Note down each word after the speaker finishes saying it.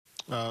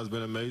It's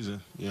been amazing.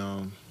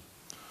 It's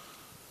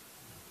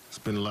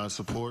been a lot of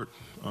support,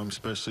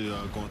 especially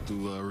going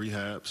through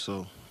rehab.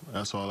 So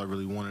that's all I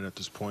really wanted at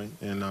this point.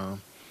 And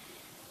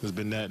there's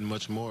been that and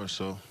much more.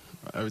 So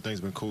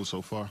everything's been cool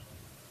so far.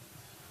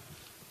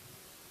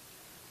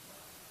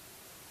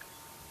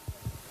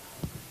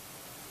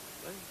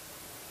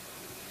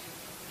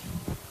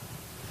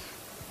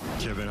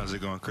 Kevin, how's it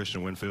going?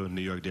 Christian Winfield,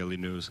 New York Daily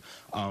News.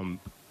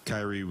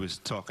 Kyrie was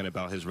talking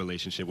about his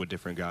relationship with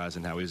different guys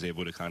and how he was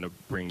able to kind of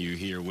bring you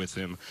here with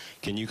him.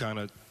 Can you kind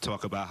of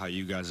talk about how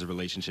you guys'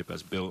 relationship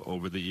has built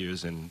over the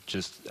years and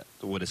just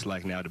what it's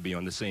like now to be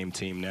on the same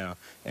team now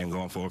and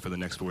going forward for the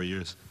next 4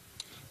 years?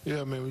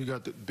 Yeah, man, we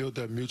got to build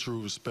that mutual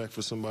respect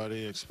for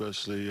somebody,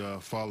 especially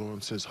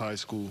following since high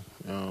school,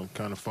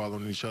 kind of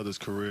following each other's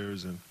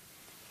careers. And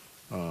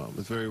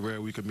it's very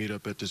rare we could meet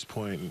up at this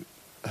point and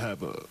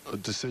have a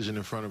decision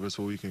in front of us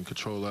where we can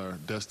control our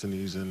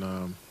destinies.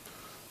 And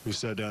we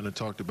sat down and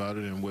talked about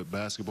it and what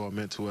basketball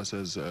meant to us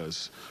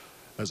as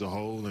a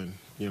whole. And,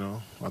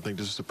 I think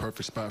this is the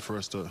perfect spot for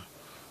us to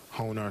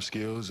hone our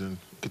skills and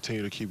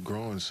continue to keep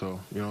growing. So,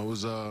 it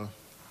was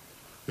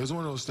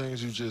one of those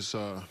things you just,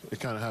 it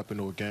kind of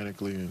happened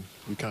organically, and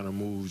we kind of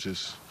moved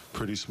just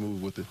pretty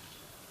smooth with it.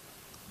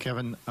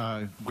 Kevin,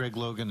 Greg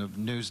Logan of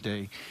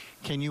Newsday,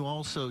 can you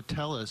also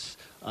tell us,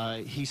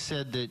 he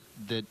said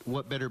that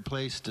what better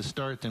place to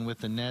start than with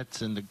the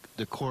Nets and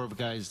the core of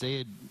guys they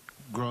had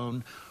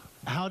grown.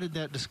 How did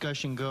that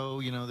discussion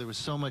go? There was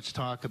so much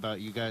talk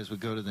about you guys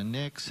would go to the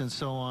Knicks and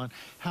so on.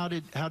 How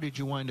did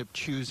you wind up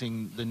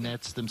choosing the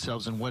Nets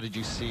themselves, and what did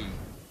you see?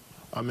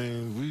 I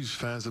mean, we're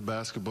fans of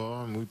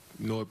basketball, and we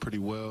know it pretty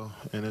well,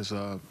 and it's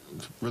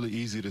really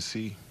easy to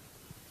see,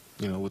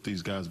 what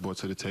these guys brought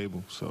to the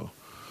table. So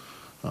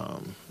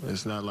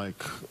it's not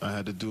like I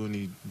had to do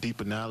any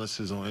deep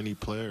analysis on any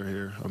player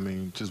here. I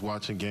mean, just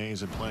watching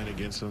games and playing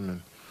against them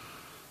and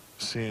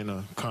seeing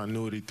a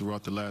continuity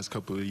throughout the last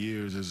couple of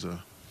years is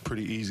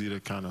pretty easy to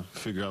kind of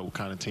figure out what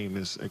kind of team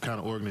this and kind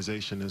of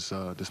organization this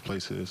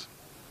place is.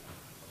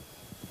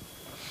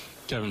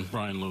 Kevin,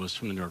 Brian Lewis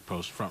from the New York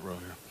Post, front row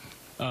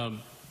here.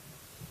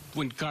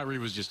 When Kyrie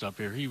was just up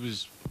here, he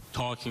was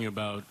talking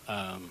about,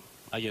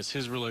 I guess,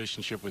 his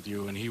relationship with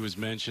you, and he was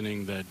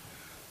mentioning that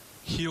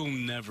he'll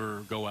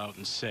never go out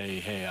and say,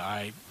 hey,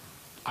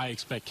 I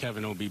expect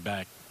Kevin will be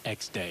back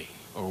X day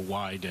or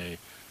Y day,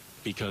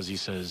 because he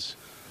says,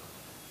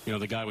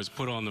 the guy was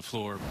put on the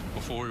floor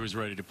before he was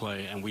ready to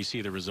play, and we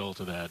see the result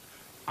of that.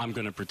 I'm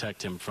going to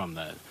protect him from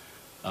that.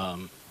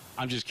 I'm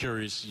just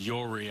curious,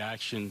 your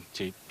reaction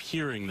to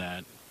hearing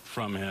that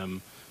from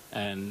him,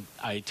 and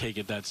I take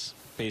it that's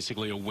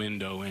basically a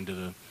window into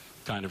the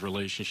kind of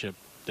relationship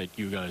that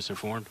you guys have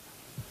formed?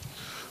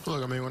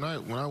 Look, I mean, when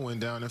I went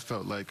down, it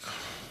felt like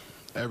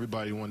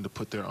everybody wanted to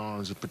put their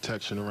arms of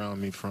protection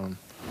around me, from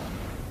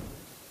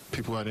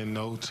people I didn't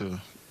know to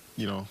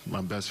my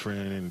best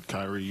friend and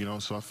Kyrie,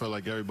 so I felt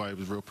like everybody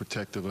was real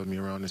protective of me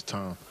around this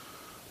time.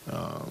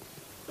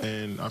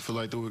 And I feel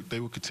like they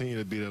would continue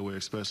to be that way,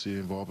 especially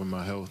involving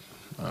my health.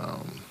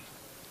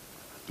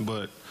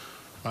 But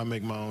I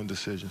make my own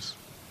decisions.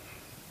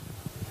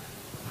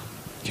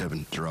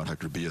 Kevin, Durant,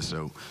 Hector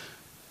BSO.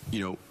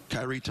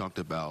 Kyrie talked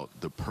about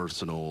the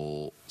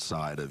personal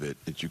side of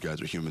it, that you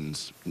guys are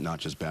humans, not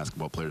just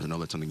basketball players. I know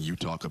that's something you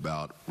talk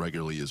about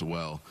regularly as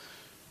well.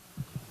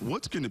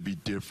 What's going to be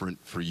different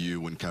for you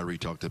when Kyrie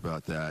talked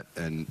about that,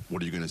 and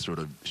what are you going to sort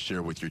of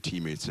share with your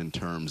teammates in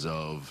terms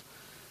of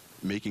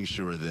making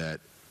sure that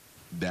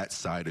that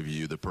side of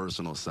you, the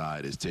personal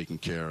side, is taken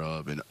care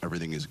of and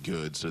everything is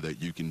good so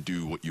that you can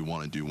do what you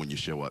want to do when you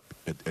show up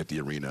at the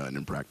arena and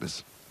in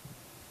practice?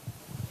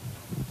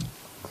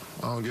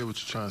 I don't get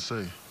what you're trying to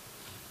say.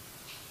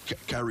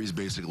 Kyrie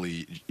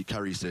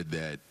said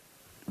that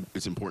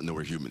it's important that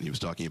we're human. He was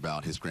talking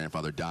about his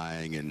grandfather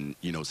dying, and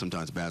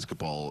sometimes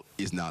basketball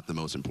is not the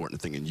most important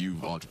thing, and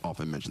you've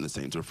often mentioned the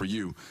same. So for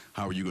you,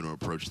 how are you going to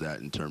approach that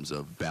in terms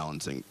of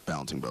balancing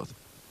both?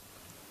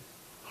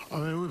 I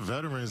mean, we're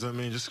veterans. I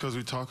mean, just because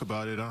we talk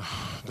about it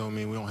don't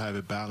mean we don't have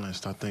it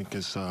balanced. I think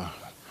it's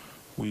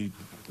when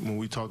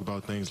we talk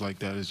about things like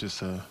that, it's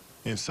just a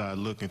inside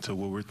look into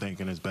what we're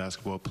thinking as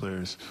basketball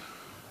players,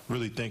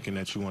 really thinking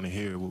that you want to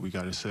hear what we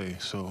got to say.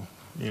 So,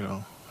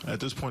 at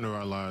this point in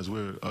our lives,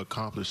 we're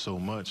accomplished so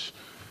much,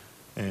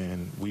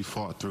 and we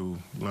fought through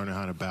learning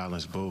how to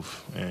balance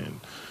both.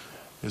 And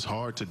it's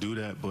hard to do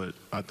that, but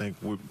I think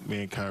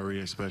me and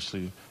Kyrie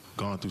especially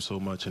gone through so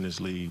much in this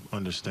league,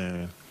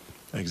 understand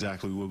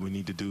exactly what we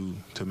need to do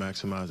to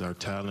maximize our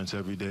talents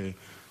every day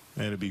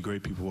and to be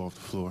great people off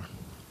the floor.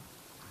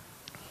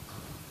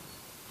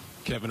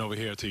 Kevin, over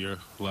here to your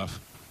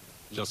left.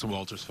 Justin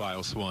Walters,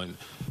 Files One.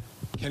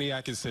 Kenny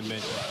Atkinson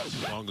mentioned not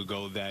too long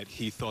ago that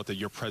he thought that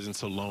your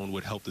presence alone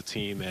would help the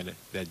team and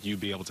that you'd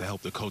be able to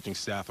help the coaching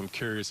staff. I'm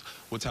curious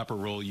what type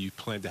of role you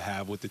plan to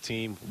have with the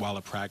team while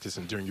at practice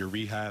and during your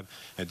rehab,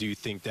 and do you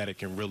think that it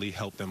can really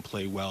help them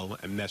play well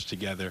and mesh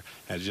together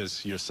as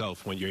just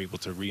yourself when you're able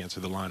to re-enter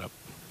the lineup?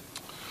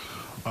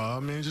 I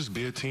mean, just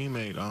be a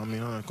teammate. I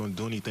mean, I'm not going to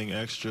do anything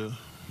extra.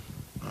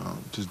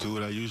 Just do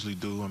what I usually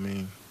do. I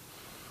mean,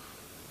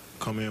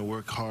 come in and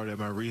work hard at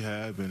my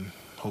rehab, and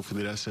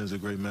hopefully that sends a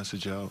great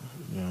message out.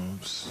 You know,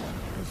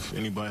 if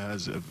anybody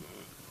has a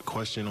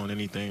question on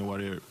anything while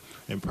they're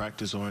in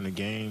practice or in the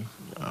game,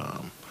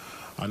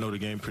 I know the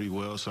game pretty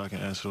well, so I can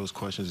answer those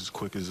questions as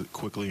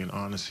quickly and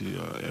honestly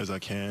as I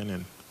can,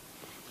 and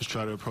just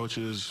try to approach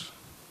it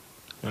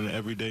in an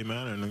everyday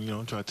manner, and you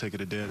know, try to take it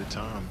a day at a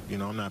time. You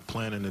know, I'm not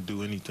planning to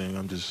do anything.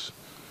 I'm just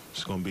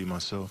going to be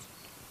myself.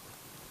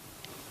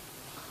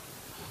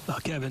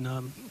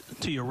 Kevin,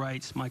 to your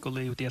rights, Michael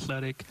Lee with The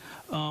Athletic.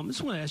 I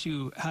just want to ask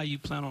you how you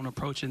plan on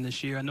approaching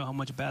this year. I know how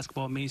much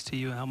basketball means to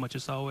you and how much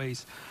it's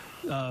always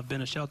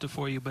been a shelter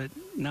for you, but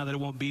now that it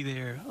won't be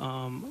there,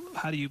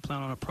 how do you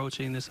plan on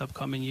approaching this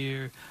upcoming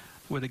year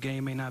where the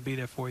game may not be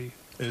there for you?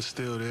 It's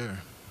still there.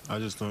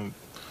 I'm just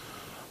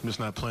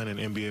not playing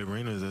in NBA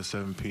arenas at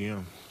 7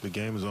 p.m. The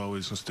game is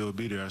always going to still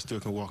be there. I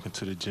still can walk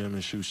into the gym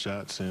and shoot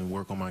shots and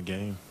work on my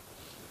game.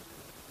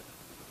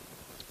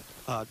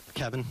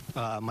 Kevin,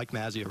 Mike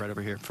Mazzia right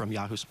over here from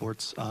Yahoo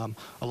Sports. A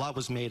lot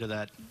was made of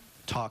that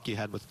talk you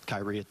had with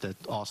Kyrie at the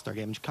All-Star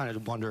game. I'm just kind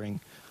of wondering,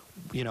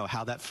 you know,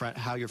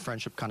 how your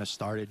friendship kind of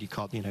started. You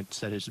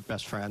said he's your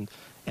best friend,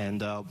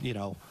 and you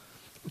know,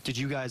 did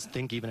you guys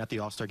think even at the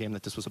All-Star game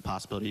that this was a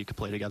possibility you could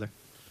play together?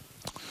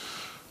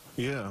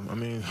 Yeah, I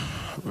mean,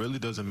 it really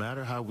doesn't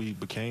matter how we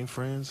became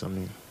friends. I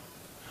mean,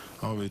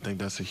 I don't really think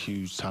that's a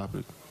huge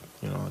topic.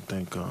 You know, I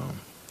think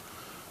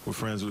we're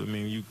friends with, I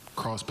mean, you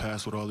cross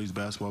paths with all these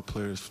basketball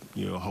players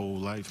your whole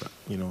life,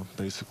 you know,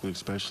 basically,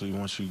 especially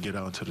once you get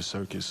out into the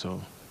circuit.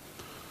 So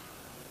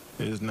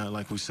it's not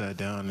like we sat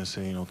down and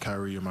said, you know,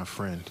 Kyrie, you're my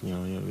friend. You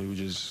know, it would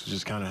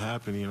just kind of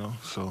happen, you know.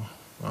 So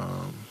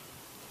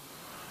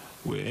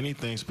where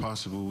anything's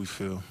possible, we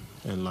feel,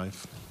 in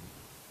life.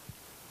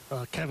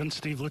 Kevin,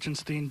 Steve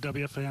Lichtenstein,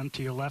 WFAN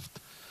to your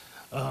left.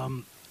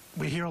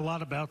 We hear a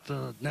lot about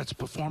the Nets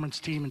performance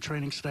team and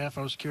training staff.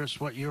 I was curious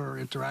what your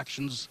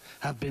interactions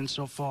have been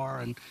so far,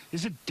 and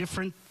is it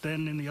different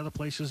than in the other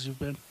places you've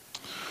been?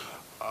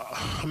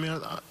 I mean,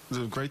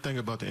 the great thing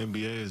about the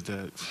NBA is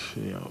that,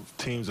 you know,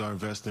 teams are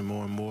investing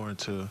more and more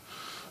into,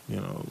 you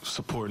know,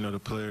 supporting other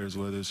players,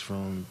 whether it's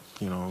from,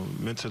 you know,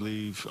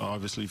 mentally,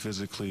 obviously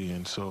physically,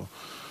 and so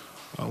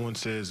I wouldn't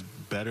say it's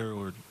better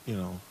or, you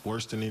know,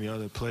 worse than any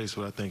other place,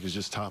 but I think it's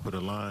just top of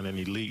the line and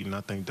elite, and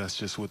I think that's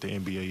just what the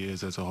NBA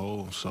is as a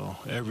whole. So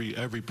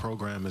every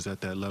program is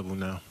at that level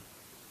now.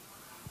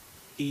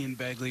 Ian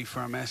Begley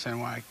from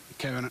SNY.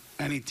 Kevin,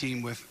 any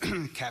team with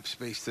cap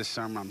space this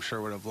summer, I'm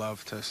sure would have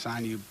loved to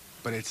sign you,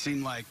 but it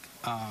seemed like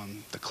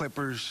the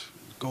Clippers,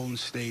 Golden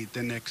State,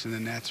 the Knicks, and the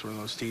Nets were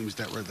those teams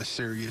that were the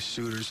serious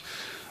suitors.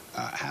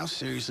 How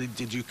seriously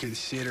did you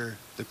consider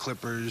the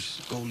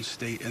Clippers, Golden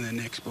State, and the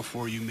Knicks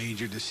before you made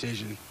your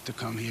decision to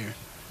come here?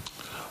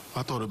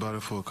 I thought about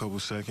it for a couple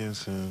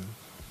seconds and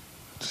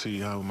see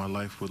how my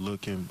life would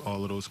look in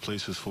all of those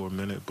places for a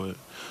minute, but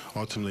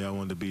ultimately I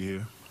wanted to be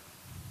here.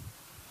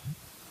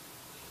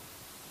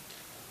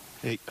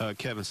 Hey,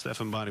 Kevin,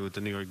 Stephan Bonnie with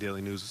the New York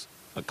Daily News.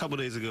 A couple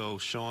days ago,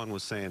 Sean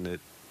was saying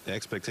that the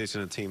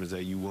expectation of the team is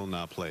that you will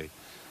not play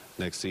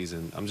next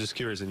season. I'm just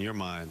curious, in your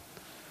mind,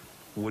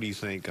 what do you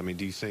think? I mean,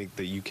 do you think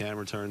that you can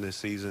return this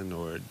season,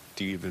 or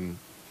do you even...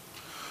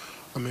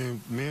 I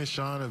mean, me and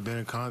Sean have been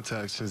in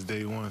contact since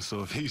day one,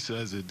 so if he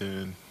says it,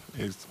 then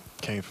it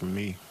came from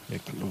me.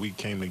 We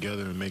came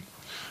together and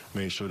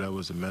made sure that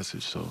was the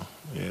message. So,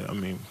 yeah, I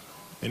mean,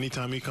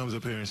 anytime he comes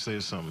up here and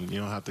says something, you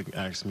don't have to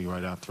ask me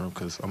right after him,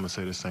 because I'm going to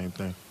say the same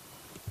thing.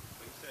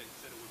 He said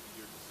it would be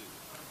your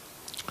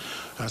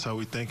decision. That's how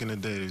we thinking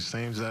today. The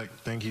same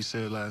exact thing he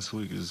said last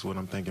week is what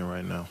I'm thinking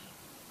right now.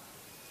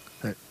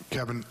 Hey,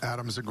 Kevin,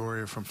 Adam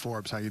Zagoria from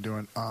Forbes. How you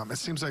doing? It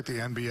seems like the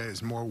NBA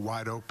is more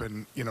wide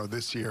open, you know,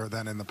 this year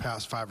than in the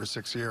past 5 or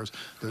 6 years.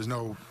 There's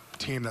no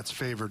team that's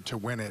favored to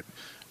win it.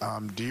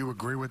 Do you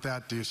agree with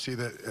that? Do you see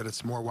that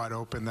it's more wide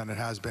open than it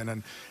has been?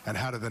 And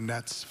how do the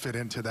Nets fit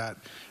into that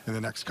in the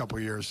next couple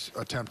of years,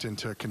 attempting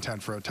to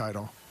contend for a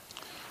title?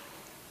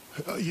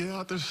 Yeah,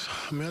 I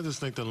just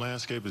think the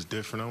landscape is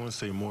different. I wouldn't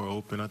say more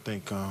open. I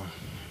think a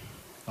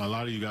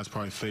lot of you guys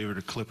probably favor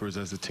the Clippers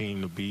as a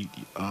team to beat.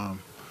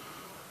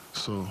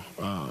 So,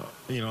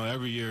 you know,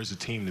 every year is a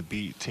team to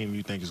beat, team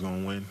you think is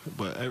going to win.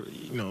 But,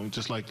 you know,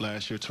 just like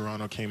last year,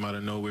 Toronto came out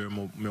of nowhere,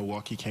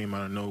 Milwaukee came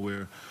out of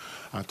nowhere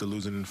after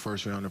losing in the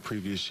first round the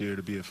previous year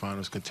to be a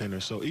finals contender.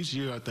 So each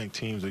year I think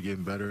teams are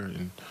getting better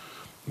and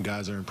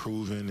guys are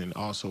improving, and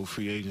also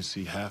free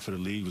agency, half of the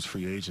league was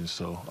free agents.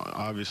 So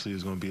obviously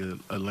there's going to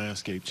be a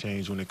landscape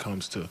change when it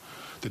comes to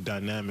the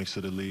dynamics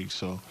of the league.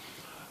 So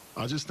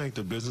I just think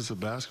the business of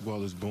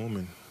basketball is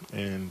booming,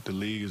 and the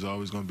league is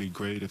always going to be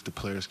great if the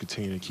players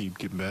continue to keep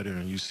getting better,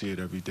 and you see it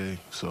every day.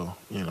 So,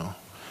 you know,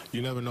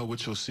 you never know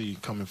what you'll see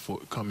coming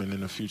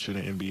in the future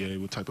in the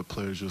NBA, what type of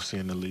players you'll see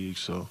in the league.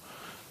 So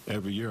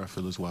every year I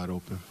feel it's wide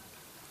open.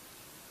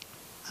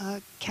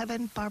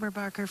 Kevin, Barbara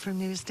Barker from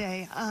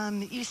Newsday.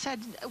 You said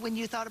when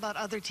you thought about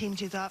other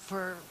teams, you thought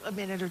for a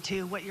minute or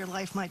two what your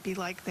life might be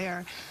like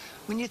there.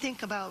 When you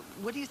think about,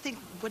 what did you think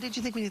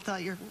when you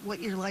thought what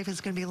your life is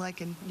going to be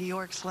like in New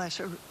York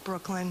 /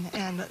 Brooklyn,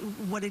 and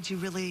what did you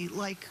really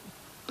like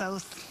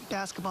both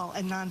basketball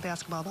and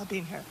non-basketball about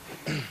being here?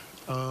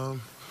 I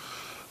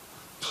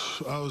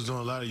was doing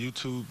a lot of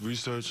YouTube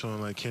research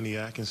on like Kenny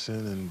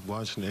Atkinson and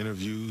watching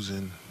interviews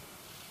and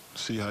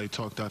see how he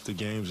talked after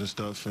games and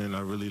stuff, and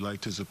I really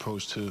liked his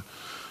approach to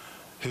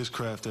his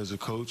craft as a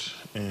coach,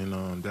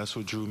 and that's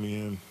what drew me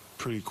in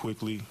pretty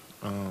quickly.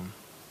 I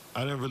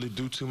didn't really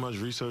do too much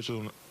research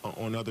on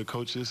other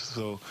coaches,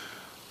 so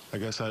I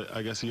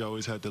guess he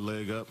always had the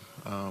leg up.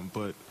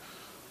 But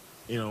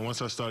you know,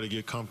 once I started to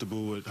get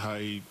comfortable with how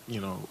he,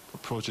 you know,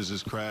 approaches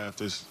his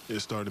craft, it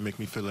started to make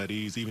me feel at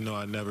ease. Even though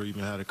I never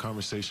even had a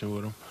conversation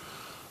with him,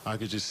 I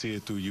could just see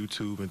it through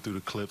YouTube and through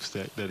the clips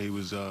that he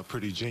was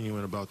pretty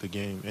genuine about the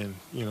game. And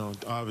you know,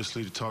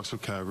 obviously the talks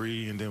with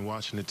Kyrie and then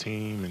watching the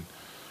team and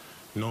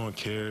knowing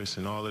Karis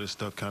and all of this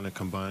stuff kind of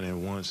combined at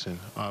once. And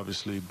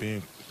obviously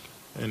being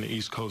in the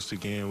East Coast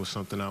again was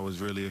something I was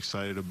really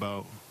excited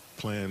about,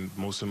 playing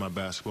most of my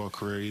basketball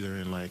career either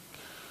in like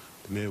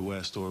the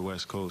Midwest or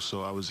West Coast.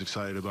 So I was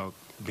excited about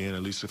being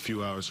at least a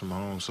few hours from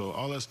home. So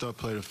all that stuff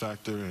played a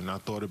factor, and I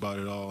thought about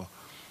it all.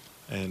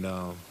 And,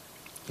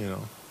 you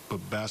know,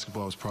 but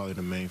basketball was probably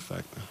the main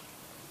factor.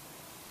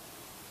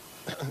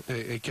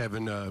 Hey,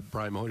 Kevin,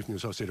 Brian Mahoney from the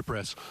Associated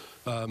Press.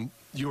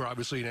 You were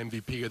obviously an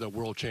MVP of the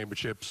World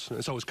Championships,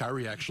 and so was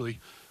Kyrie, actually.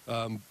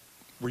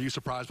 Were you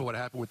surprised by what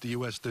happened with the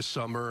U.S. this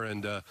summer,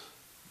 and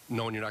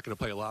knowing you're not going to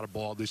play a lot of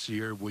ball this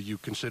year, will you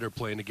consider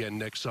playing again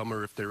next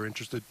summer if they're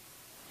interested?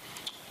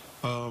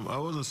 I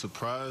wasn't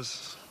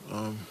surprised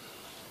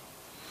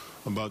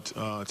about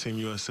Team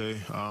USA.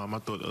 I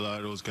thought a lot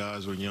of those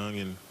guys were young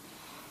and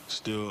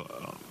still,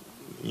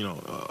 you know,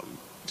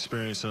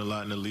 experiencing a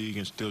lot in the league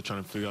and still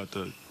trying to figure out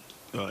the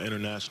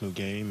international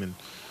game. And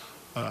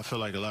I feel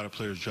like a lot of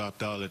players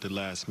dropped out at the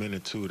last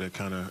minute too. That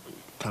kind of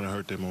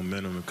hurt their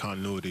momentum and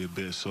continuity a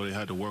bit. So they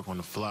had to work on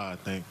the fly, I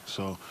think.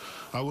 So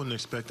I wasn't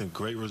expecting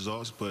great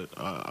results, but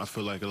I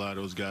feel like a lot of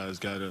those guys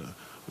got a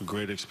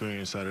great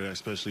experience out of that,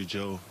 especially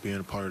Joe being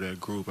a part of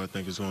that group. I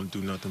think is going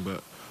to do nothing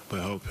but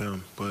help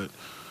him. But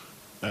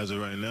as of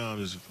right now, I'm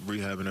just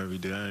rehabbing every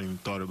day. I ain't even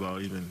thought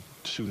about even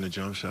shooting a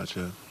jump shot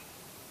yet.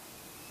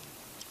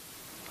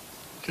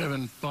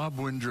 Kevin, Bob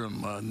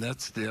Windrum,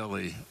 Nets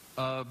Daily.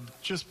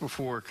 Just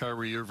before,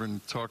 Kyrie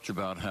Irving talked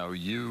about how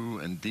you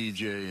and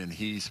DJ and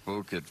he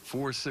spoke at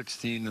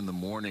 4:16 in the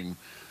morning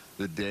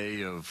the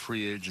day of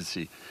free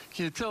agency.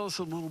 Can you tell us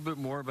a little bit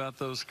more about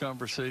those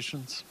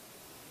conversations?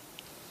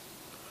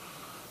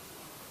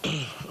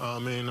 I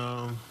mean,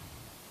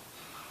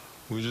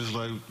 we just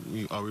like,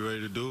 are we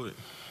ready to do it?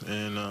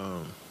 And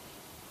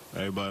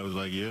everybody was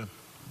like, yeah.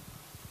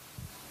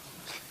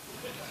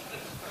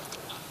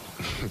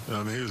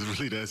 I mean, it was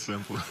really that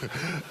simple.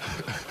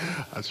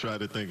 I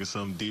tried to think of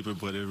something deeper,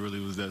 but it really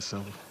was that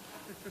simple.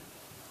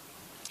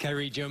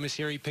 Kyrie, Joe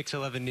Messeri, Pix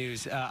 11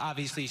 News.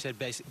 Obviously, you said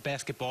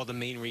basketball the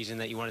main reason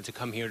that you wanted to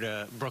come here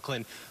to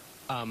Brooklyn.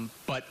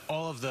 But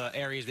all of the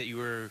areas that you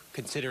were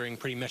considering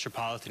pretty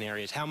metropolitan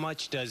areas, how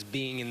much does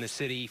being in the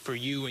city for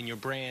you and your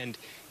brand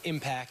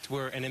impact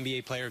where an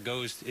NBA player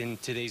goes in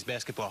today's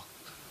basketball?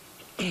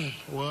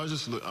 Well, I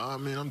just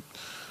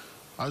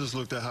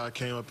looked at how I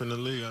came up in the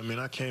league. I mean,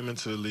 I came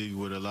into the league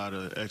with a lot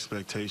of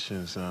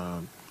expectations,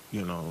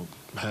 you know,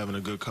 having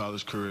a good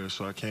college career.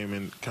 So I came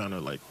in kind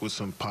of like with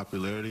some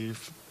popularity,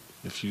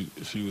 if you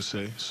would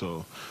say.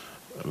 So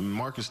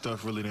market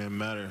stuff really didn't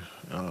matter.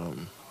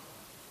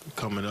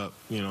 Coming up,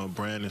 you know,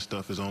 brand and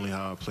stuff is only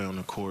how I play on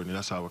the court, and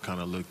that's how I kind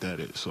of looked at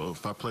it. So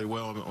if I play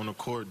well on the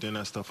court, then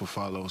that stuff will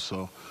follow.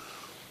 So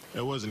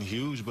it wasn't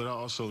huge, but I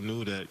also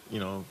knew that, you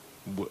know,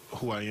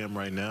 who I am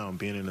right now,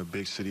 being in a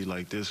big city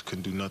like this,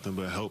 couldn't do nothing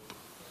but help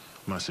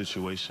my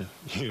situation.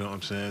 You know what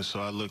I'm saying? So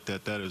I looked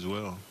at that as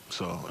well.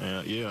 So,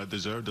 yeah, I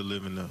deserve to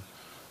live in a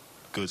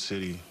good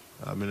city.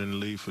 I've been in the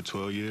league for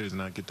 12 years,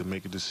 and I get to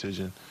make a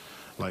decision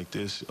like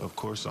this. Of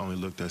course, I only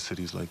looked at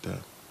cities like that.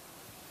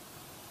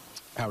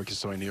 Howard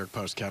Casoy, New York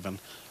Post. Kevin,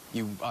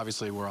 you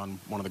obviously were on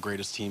one of the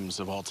greatest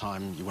teams of all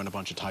time. You won a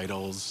bunch of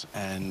titles,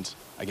 and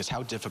I guess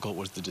how difficult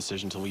was the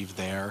decision to leave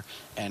there?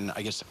 And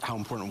I guess how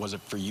important was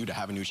it for you to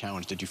have a new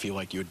challenge? Did you feel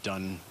like you had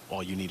done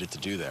all you needed to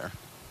do there?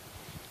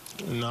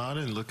 No, I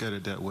didn't look at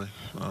it that way.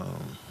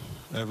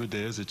 Every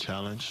day is a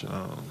challenge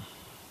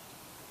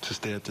to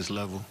stay at this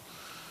level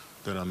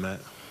that I'm at.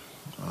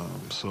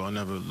 So I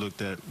never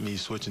looked at me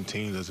switching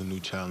teams as a new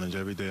challenge.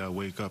 Every day I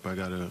wake up, I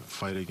got to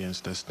fight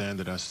against that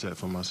standard I set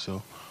for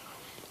myself.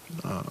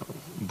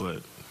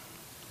 But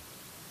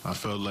I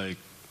felt like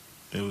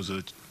it was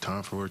a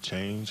time for a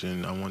change,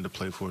 and I wanted to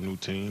play for a new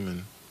team,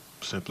 and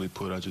simply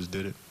put, I just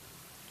did it.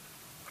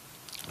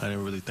 I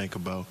didn't really think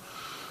about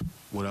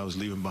what I was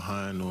leaving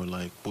behind or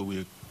like what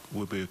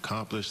would be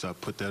accomplished. I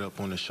put that up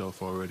on the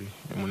shelf already,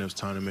 and when it was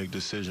time to make a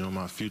decision on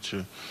my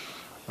future,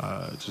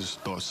 I just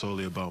thought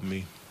solely about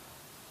me.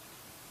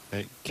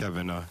 Hey,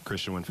 Kevin,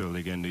 Christian Winfield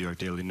again, New York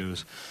Daily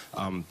News.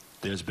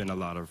 There's been a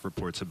lot of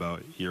reports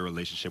about your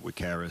relationship with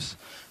Karis.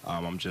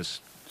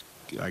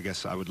 I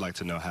guess I would like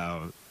to know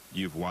how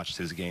you've watched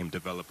his game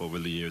develop over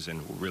the years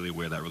and really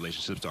where that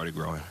relationship started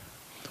growing.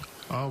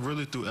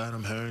 Really through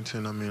Adam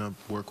Harrington. I mean,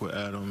 I worked with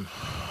Adam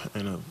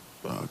in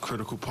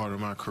critical part of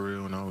my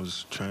career when I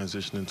was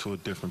transitioning to a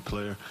different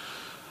player.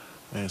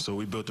 And so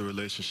we built a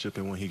relationship,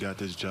 and when he got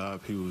this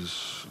job, he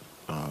was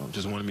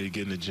just wanted me to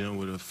get in the gym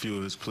with a few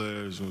of his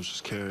players. It was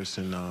just Karras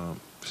and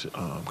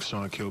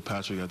Sean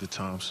Kilpatrick at the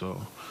time.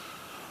 So,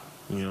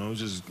 you know,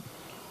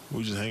 we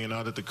were just hanging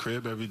out at the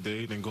crib every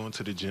day, then going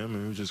to the gym,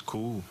 and it was just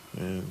cool.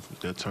 And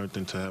that turned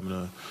into having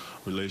a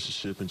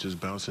relationship and just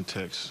bouncing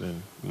texts.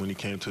 And when he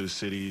came to the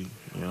city,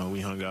 you know,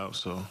 we hung out.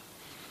 So,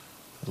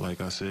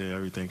 like I said,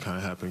 everything kind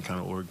of happened kind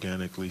of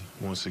organically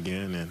once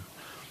again. And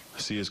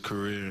see his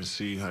career and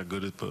see how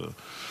good of a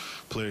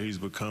player he's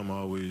become, I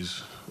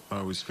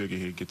always figured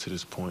he'd get to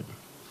this point.